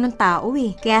yung buhay ng tao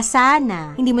eh. Kaya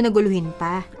sana, hindi mo naguluhin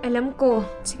pa. Alam ko.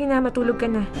 Sige na, matulog ka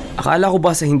na. Akala ko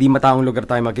ba sa hindi mataong lugar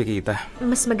tayo magkikita?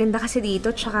 Mas maganda kasi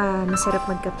dito, tsaka masarap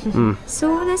magkape.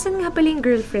 So, nasan nga pala yung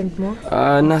girlfriend mo?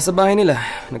 Nasa bahay nila.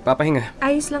 Nagpapahinga.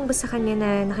 Ayos lang ba sa kanya na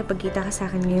nakipagkita ka sa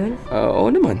akin ngayon? Oo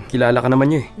naman. Kilala ka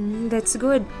naman niya eh. That's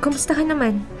good. Kumusta ka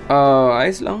naman?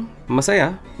 Ayos lang.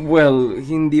 Masaya. Well,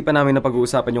 hindi pa namin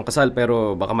napag-uusapan yung kasal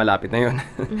pero baka malapit na yun.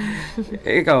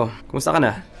 Ikaw, kumusta ka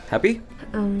na? Happy?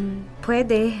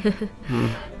 Pwede.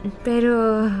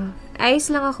 Pero, ayos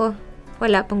lang ako.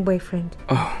 Wala pang boyfriend.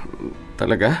 Oh,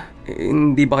 talaga?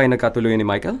 Hindi ba kayo nagkatuluyan ni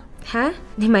Michael? Ha?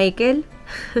 Ni Michael?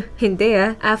 Hindi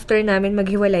ah. After namin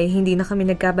maghiwalay, hindi na kami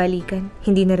nagkabalikan.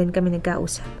 Hindi na rin kami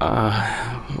nagkausap.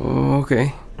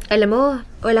 Okay. Alam mo,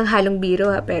 walang halong biro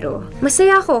pero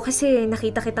masaya ako kasi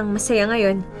nakita kitang masaya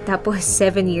ngayon. Tapos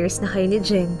 7 years na kayo ni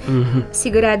Jen.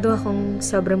 Sigurado akong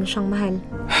sobra mo siyang mahal.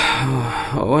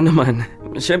 Oo naman.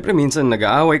 Siyempre minsan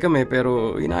nag-aaway kami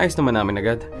pero inayos naman namin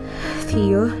agad.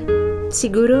 Theo,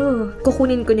 siguro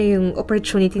kukunin ko na yung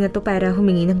opportunity na to para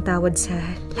humingi ng tawad sa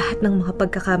lahat ng mga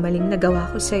pagkakamaling nagawa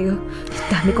ko sa'yo.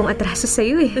 Dami kong atraso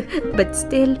sa'yo eh. But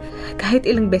still, kahit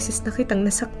ilang beses na kitang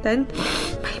nasaktan,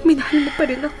 may minahal mo pa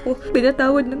rin ako.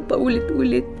 Binatawad ng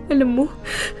paulit-ulit. Alam mo,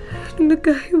 nung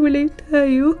nagkahiwalay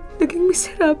tayo, naging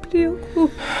miserable ako.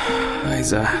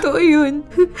 Liza. Totoo yun.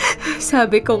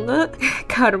 Sabi ko nga,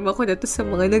 karma ko na to sa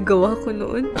mga nagawa ko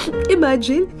noon.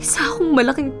 Imagine, isa akong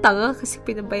malaking tanga kasi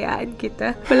pinabayaan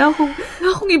kita. Wala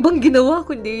akong ibang ginawa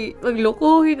kundi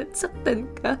maglokohin at saktan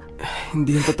ka.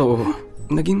 Hindi yan totoo.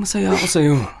 Naging masaya ako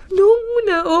sa'yo. Noong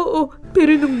una, oo.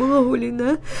 Pero nung mga huli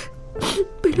na,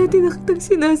 parati na kitang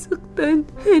sinasaktan.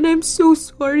 And I'm so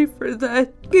sorry for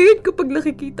that. Ngayon kapag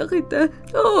nakikita kita,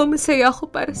 oo, masaya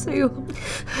ako para sa'yo.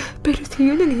 Pero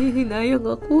Theo, nanghihinayang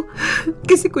ako.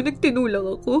 Kasi kung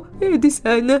nagtinulang ako, di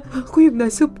sana ako yung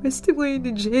nasa pwesto ngayon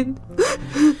ni Jen.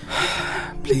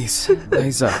 Please,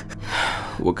 Liza.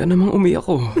 Huwag ka namang umiyak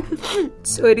ko.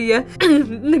 Sorry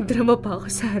nagdrama pa ako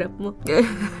sa harap mo.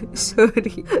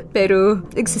 Sorry. Pero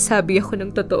nagsasabi ako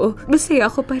ng totoo. Masaya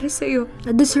ako para sa'yo.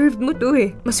 Deserved mo to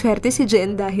eh. Maswerte si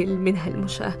Jen dahil minahal mo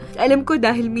siya. Alam ko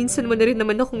dahil minsan mo na rin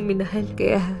naman akong minahal.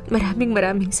 Kaya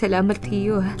maraming salamat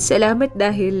Theo. Salamat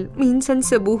dahil minsan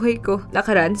sa buhay ko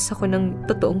nakaranas ako ng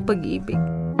totoong pag-ibig.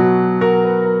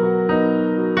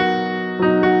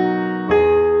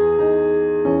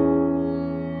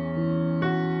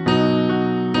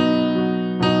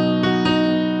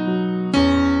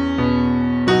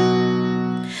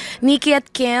 Nikki at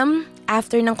Kim,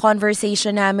 after ng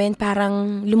conversation namin,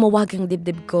 parang lumuwag ang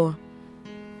dibdib ko.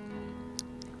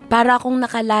 Para akong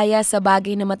nakalaya sa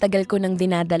bagay na matagal ko nang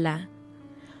dinadala.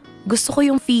 Gusto ko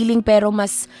yung feeling pero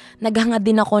mas naghangad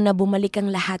din ako na bumalik ang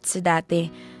lahat sa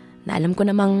dati na alam ko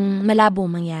namang malabo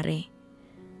mangyari.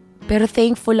 Pero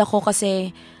thankful ako kasi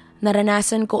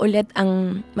naranasan ko ulit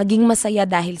ang maging masaya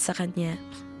dahil sa kanya.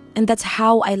 And that's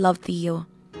how I love Theo.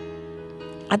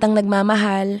 At ang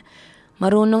nagmamahal,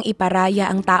 marunong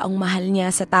iparaya ang taong mahal niya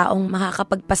sa taong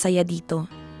makakapagpasaya dito.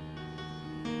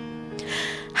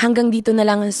 Hanggang dito na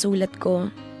lang ang sulat ko.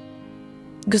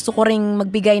 Gusto ko ring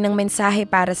magbigay ng mensahe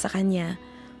para sa kanya.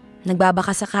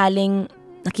 Nagbabaka sakaling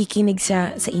nakikinig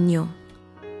siya sa inyo.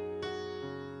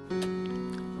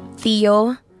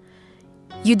 Theo,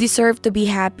 you deserve to be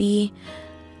happy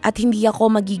at hindi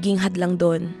ako magiging hadlang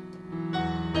doon.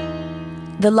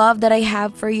 The love that I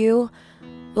have for you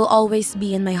will always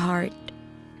be in my heart.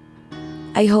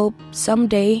 I hope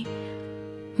someday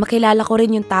makilala ko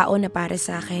rin yung tao na para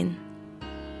sa akin.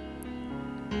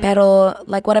 Pero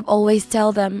like what I've always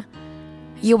tell them,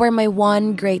 you were my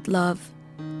one great love.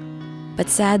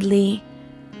 But sadly,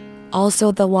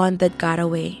 also the one that got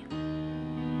away.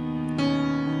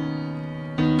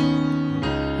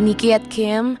 Nikki at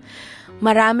Kim,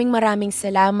 maraming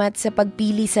salamat sa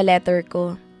pagpili sa letter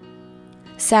ko.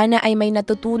 Sana ay may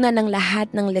natutunan ng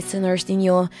lahat ng listeners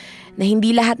ninyo na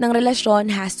hindi lahat ng relasyon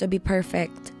has to be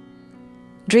perfect.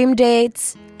 Dream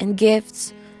dates and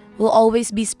gifts will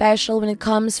always be special when it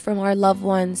comes from our loved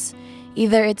ones.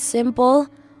 Either it's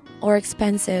simple or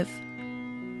expensive.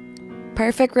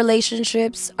 Perfect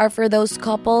relationships are for those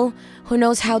couple who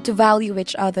knows how to value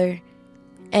each other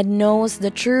and knows the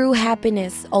true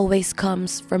happiness always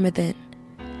comes from within.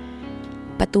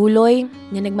 Patuloy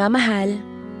na nagmamahal,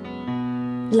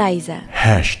 Liza.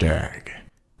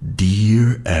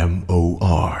 #Dear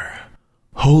MOR.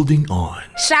 Holding on.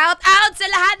 Shout out sa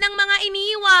lahat ng mga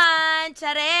iniwan!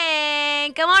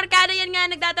 Tsareng! Kamorkada yan nga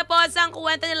nagtatapos ang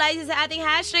kwento ni Liza sa ating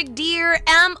 #Dear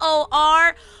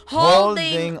MOR.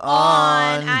 Holding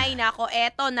on. Ay nako,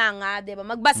 eto na nga, diba?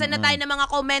 Magbasa na tayo ng mga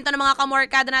komento ng mga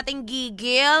kamorkada nating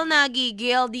gigil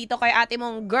dito kay ate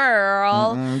mong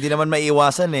girl. Hindi naman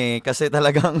maiiwasan kasi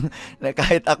talagang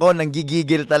kahit ako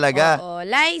nanggigigil talaga. Oo,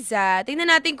 Liza,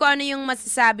 tingnan natin kung ano yung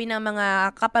masasabi ng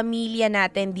mga kapamilya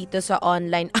natin dito sa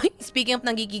online. Ay, speaking of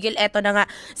nanggigigil, eto na nga.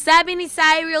 Sabi ni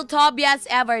Cyril Tobias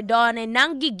Everdone,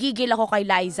 nanggigigil ako kay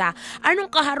Liza. Anong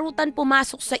kaharutan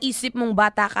pumasok sa isip mong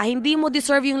bata ka? Hindi mo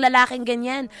deserve yung lalaking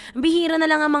ganyan. Bihira na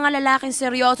lang ang mga lalaking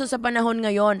seryoso sa panahon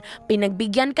ngayon.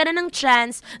 Pinagbigyan ka na ng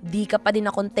chance, di ka pa din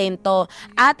nakontento.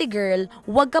 Ate girl,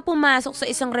 huwag ka pumasok sa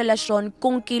isang relasyon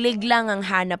kung kilig lang ang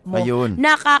hanap mo. Ayun.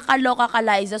 Nakakaloka ka,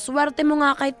 Liza. Swerte mo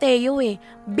nga kay Theo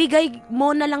Bigay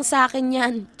mo na lang sa akin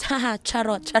yan.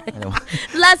 Charot.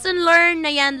 Lesson learned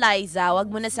na yan, Liza.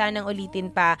 Wag mo na sanang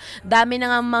ulitin pa. Dami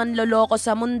na nga manloloko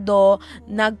sa mundo,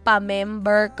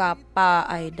 nagpa-member ka pa.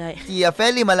 Ay, Si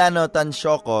Feli Malano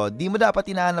Tansyoko, di mo dapat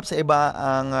hinahanap sa iba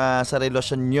ang sa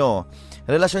relasyon nyo.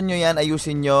 Relasyon nyo yan,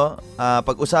 ayusin nyo,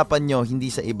 pag-usapan nyo,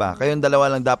 hindi sa iba. Kayong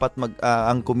dalawa lang dapat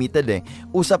ang committed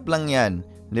Usap lang yan.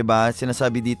 'Di ba?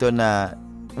 Sinasabi dito na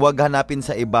huwag hanapin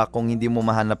sa iba kung hindi mo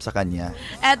mahanap sa kanya.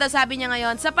 Eto, sabi niya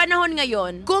ngayon, sa panahon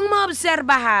ngayon, kung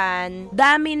maobserbahan,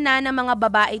 dami na ng mga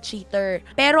babae cheater.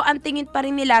 Pero ang tingin pa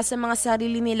rin nila sa mga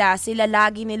sarili nila, sila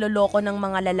lagi niloloko ng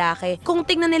mga lalaki. Kung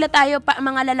tingnan nila tayo pa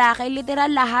mga lalaki,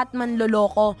 literal lahat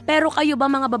manloloko. Pero kayo ba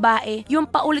mga babae,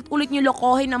 yung paulit-ulit nyo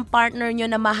lokohin ng partner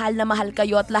nyo na mahal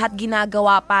kayo at lahat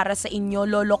ginagawa para sa inyo,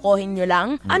 lolokohin nyo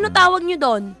lang? Ano tawag nyo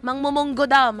doon? Mangmumunggo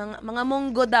daw, mga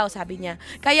munggo daw, sabi niya.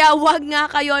 Kaya wag nga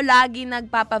kayo lagi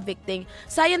nagpapavicting.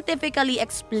 Scientifically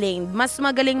explained, mas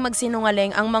magaling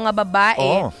magsinungaling ang mga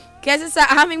babae kaysa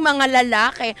sa aming mga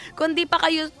lalaki. Kung di pa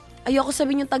kayo, ayoko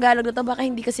sabihin yung Tagalog na to, baka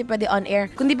hindi kasi pwede on air.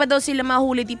 Kung di pa daw sila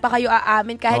mahuli, di pa kayo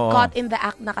aamin kahit caught in the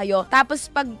act na kayo. Tapos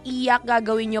pag iyak,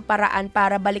 gagawin nyo paraan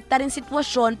para baliktarin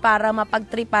sitwasyon para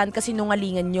mapagtripan kasi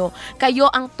nungalingan nyo.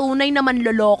 Kayo ang tunay na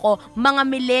manloloko. Mga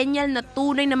millennial na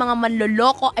tunay na mga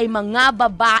manloloko ay mga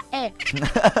babae.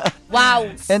 Wow.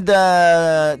 And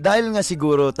dahil nga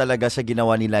siguro talaga sa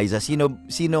ginawa ni Liza, sino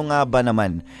nga ba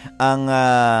naman ang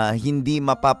hindi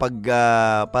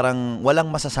parang walang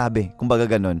masasabi, kumbaga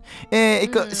ganun.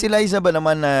 Si Liza ba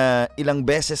naman ilang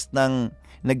beses nang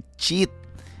nag-cheat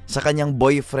sa kanyang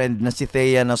boyfriend na si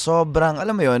Thea na sobrang,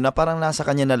 alam mo yun, na parang nasa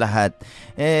kanya na lahat.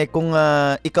 Kung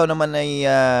ikaw naman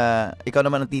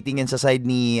ang titingin sa side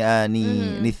ni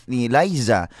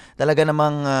Liza, talaga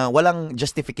namang walang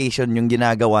justification yung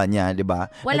ginagawa niya, di ba?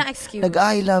 Walang excuse.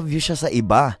 Nag-I love you siya sa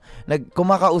iba.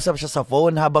 Kumakausap siya sa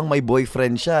phone habang may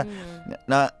boyfriend siya.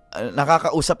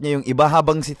 Nakakausap niya yung iba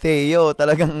habang si Theo,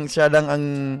 talagang siya lang ang...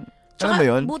 Tsaka, ano mo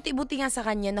yun? buti nga sa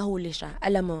kanya, nahuli siya.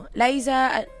 Alam mo,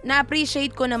 Liza,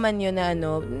 na-appreciate ko naman yun na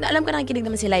alam ko nakikinig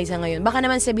naman si Liza ngayon. Baka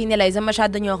naman sabihin ni Liza,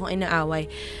 masyado niyo akong inaaway.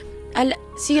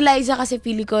 Si Liza kasi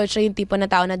feeling ko siya yung tipo na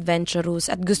tao na adventurous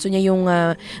at gusto niya yung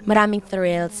maraming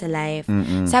thrill sa life.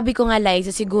 Sabi ko nga, Liza,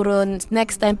 siguro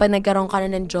next time pa nagkaroon ka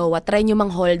na ng jowa, try niyo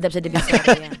mang hold up sa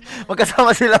Divisoria.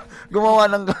 Magkasama sila gumawa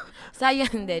ng...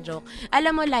 Sayang, hindi, joke.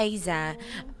 Alam mo, Liza,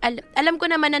 alam ko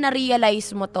naman na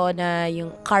na-realize mo to na yung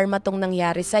karma tong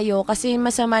nangyari sa'yo kasi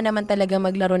masama naman talaga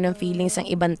maglaro ng feelings ang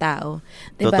ibang tao.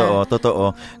 Diba?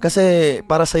 Totoo. Kasi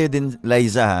para sa'yo din,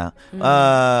 Liza,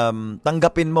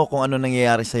 tanggapin mo kung ano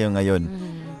nangyayari sa'yo ngayon.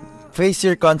 Face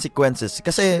your consequences.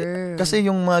 Kasi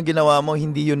yung mga ginawa mo,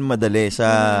 hindi yun madali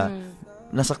sa...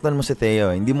 Nasaktan mo si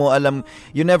Theo. Hindi mo alam,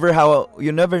 you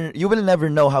will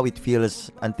never know how it feels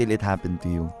until it happened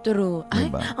to you. True.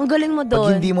 Diba? Ay, ang galing mo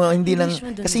doon.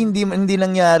 Kasi hindi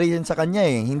nangyari yun sa kanya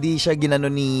Hindi siya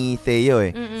ginano ni Theo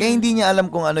Kaya hindi niya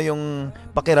alam kung ano yung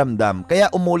pakiramdam.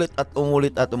 Kaya umulit at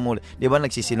umulit. Di ba,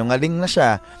 nagsisinungaling na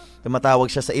siya.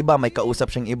 Tumatawag siya sa iba, may kausap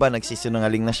siyang iba,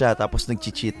 nagsisinungaling na siya, tapos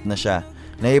nag-cheat na siya.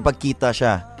 Naipagkita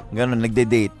siya. Ganun,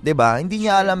 nagde-date. Diba? Hindi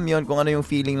niya alam yon kung ano yung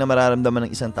feeling na mararamdaman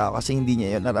ng isang tao kasi hindi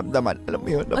niya yun naramdaman. Alam mo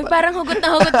yun? Uy, parang hugot na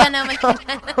hugot ka naman.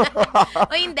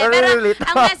 O hindi, pero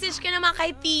ang message ko naman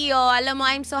kay Theo, alam mo,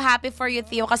 I'm so happy for you,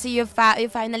 Theo, kasi you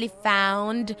finally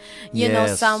found, you know,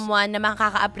 someone na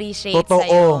makaka-appreciate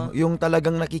sa'yo. Yung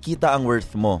talagang nakikita ang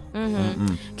worth mo.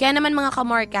 Kaya naman mga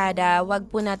kamorkada, wag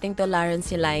po nating tularan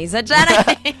si Liza.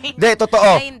 Charay! Hindi,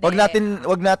 totoo.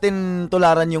 Wag natin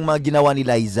tularan yung mga ginawa ni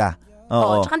Liza.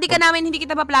 Oo. Tsaka hindi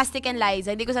kita pa plastic and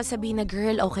Liza. Hindi ko sasabihin na,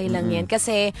 girl, okay lang yan.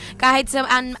 Kasi kahit sa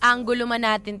angulo man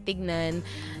natin tignan,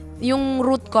 yung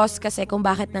root cause kasi kung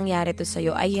bakit nangyari to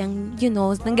sa'yo ay yung,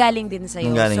 nanggaling din sa'yo.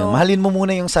 So, mahalin mo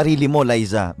muna yung sarili mo,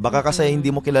 Liza. Baka kasi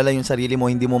hindi mo kilala yung sarili mo,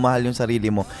 hindi mo mahal yung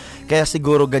sarili mo. Kaya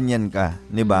siguro ganyan ka,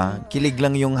 di ba? Kilig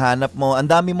lang yung hanap mo.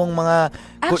 Ang dami mong mga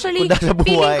actually, kuda sa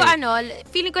buhay.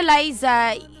 Feeling ko,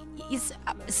 Liza, is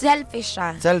selfish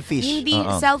siya. Hindi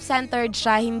self-centered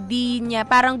siya, hindi niya,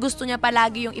 parang gusto niya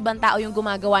palagi yung ibang tao yung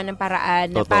gumagawa ng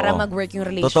paraan na para mag-work yung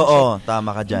relationship. Totoo,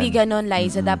 tama ka dyan. Hindi ganon,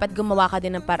 Liza. Dapat gumawa ka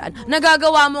din ng paraan.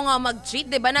 Nagagawa mo nga mag-cheat,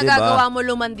 diba? Nagagawa mo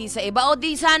lumandi sa iba. O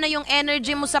di sana yung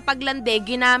energy mo sa paglandi,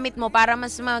 ginamit mo para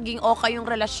mas maging okay yung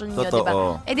relasyon nyo,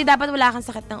 diba? Di dapat wala kang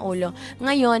sakit ng ulo.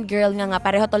 Ngayon, girl nga,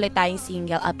 pareho tuloy tayong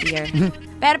single up here.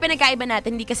 Pero pinagkaiba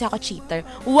natin, hindi kasi ako cheater.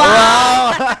 Wow!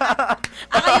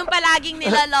 Ako yung palaging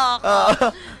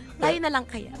nilaloko. Tayo na lang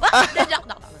kaya.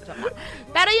 Joke.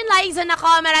 Pero yun, Liza, nako,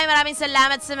 maraming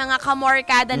salamat sa mga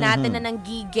kamorkada natin na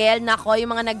nanggigil. Nako,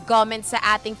 yung mga nag-comment sa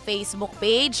ating Facebook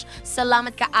page.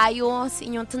 Salamat kaayo sa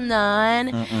inyong tanan.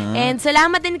 And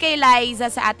salamat din kay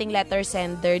Liza sa ating letter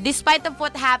sender. Despite of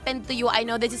what happened to you, I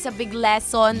know this is a big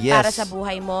lesson para sa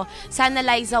buhay mo. Sana,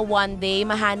 Liza, one day,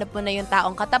 mahanap mo na yung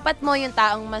taong katapat mo, yung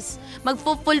taong mas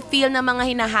mag-fulfill na mga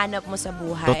hinahanap mo sa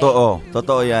buhay.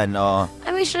 Totoo yan, oo.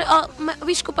 I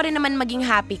wish ko pa rin naman maging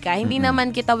happy ka. Hindi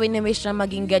naman kita wini-wish na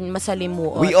maging ganyan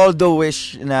masalimuot. We all do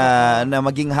wish na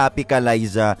maging happy ka,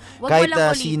 Liza. Wag Kahit mo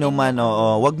lang sino ulitin man,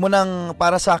 wag mo nang,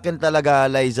 para sa akin talaga,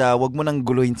 Liza, wag mo nang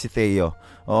guluhin si Theo.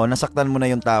 Nasaktan mo na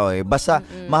yung tao eh. Basta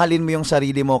mahalin mo yung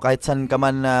sarili mo kahit saan ka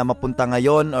man mapunta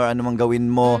ngayon or anumang gawin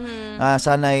mo.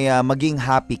 Sana'y maging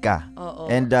happy ka.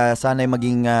 And sana'y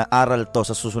maging aral to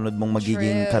sa susunod mong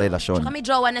magiging karelasyon. Tsaka may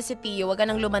jowa na si Tio. Wag ka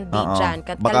nang lumandi dyan.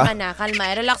 Kalma na.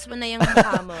 Relax mo na yung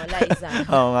mukha mo, Liza.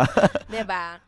 Oo nga. Diba?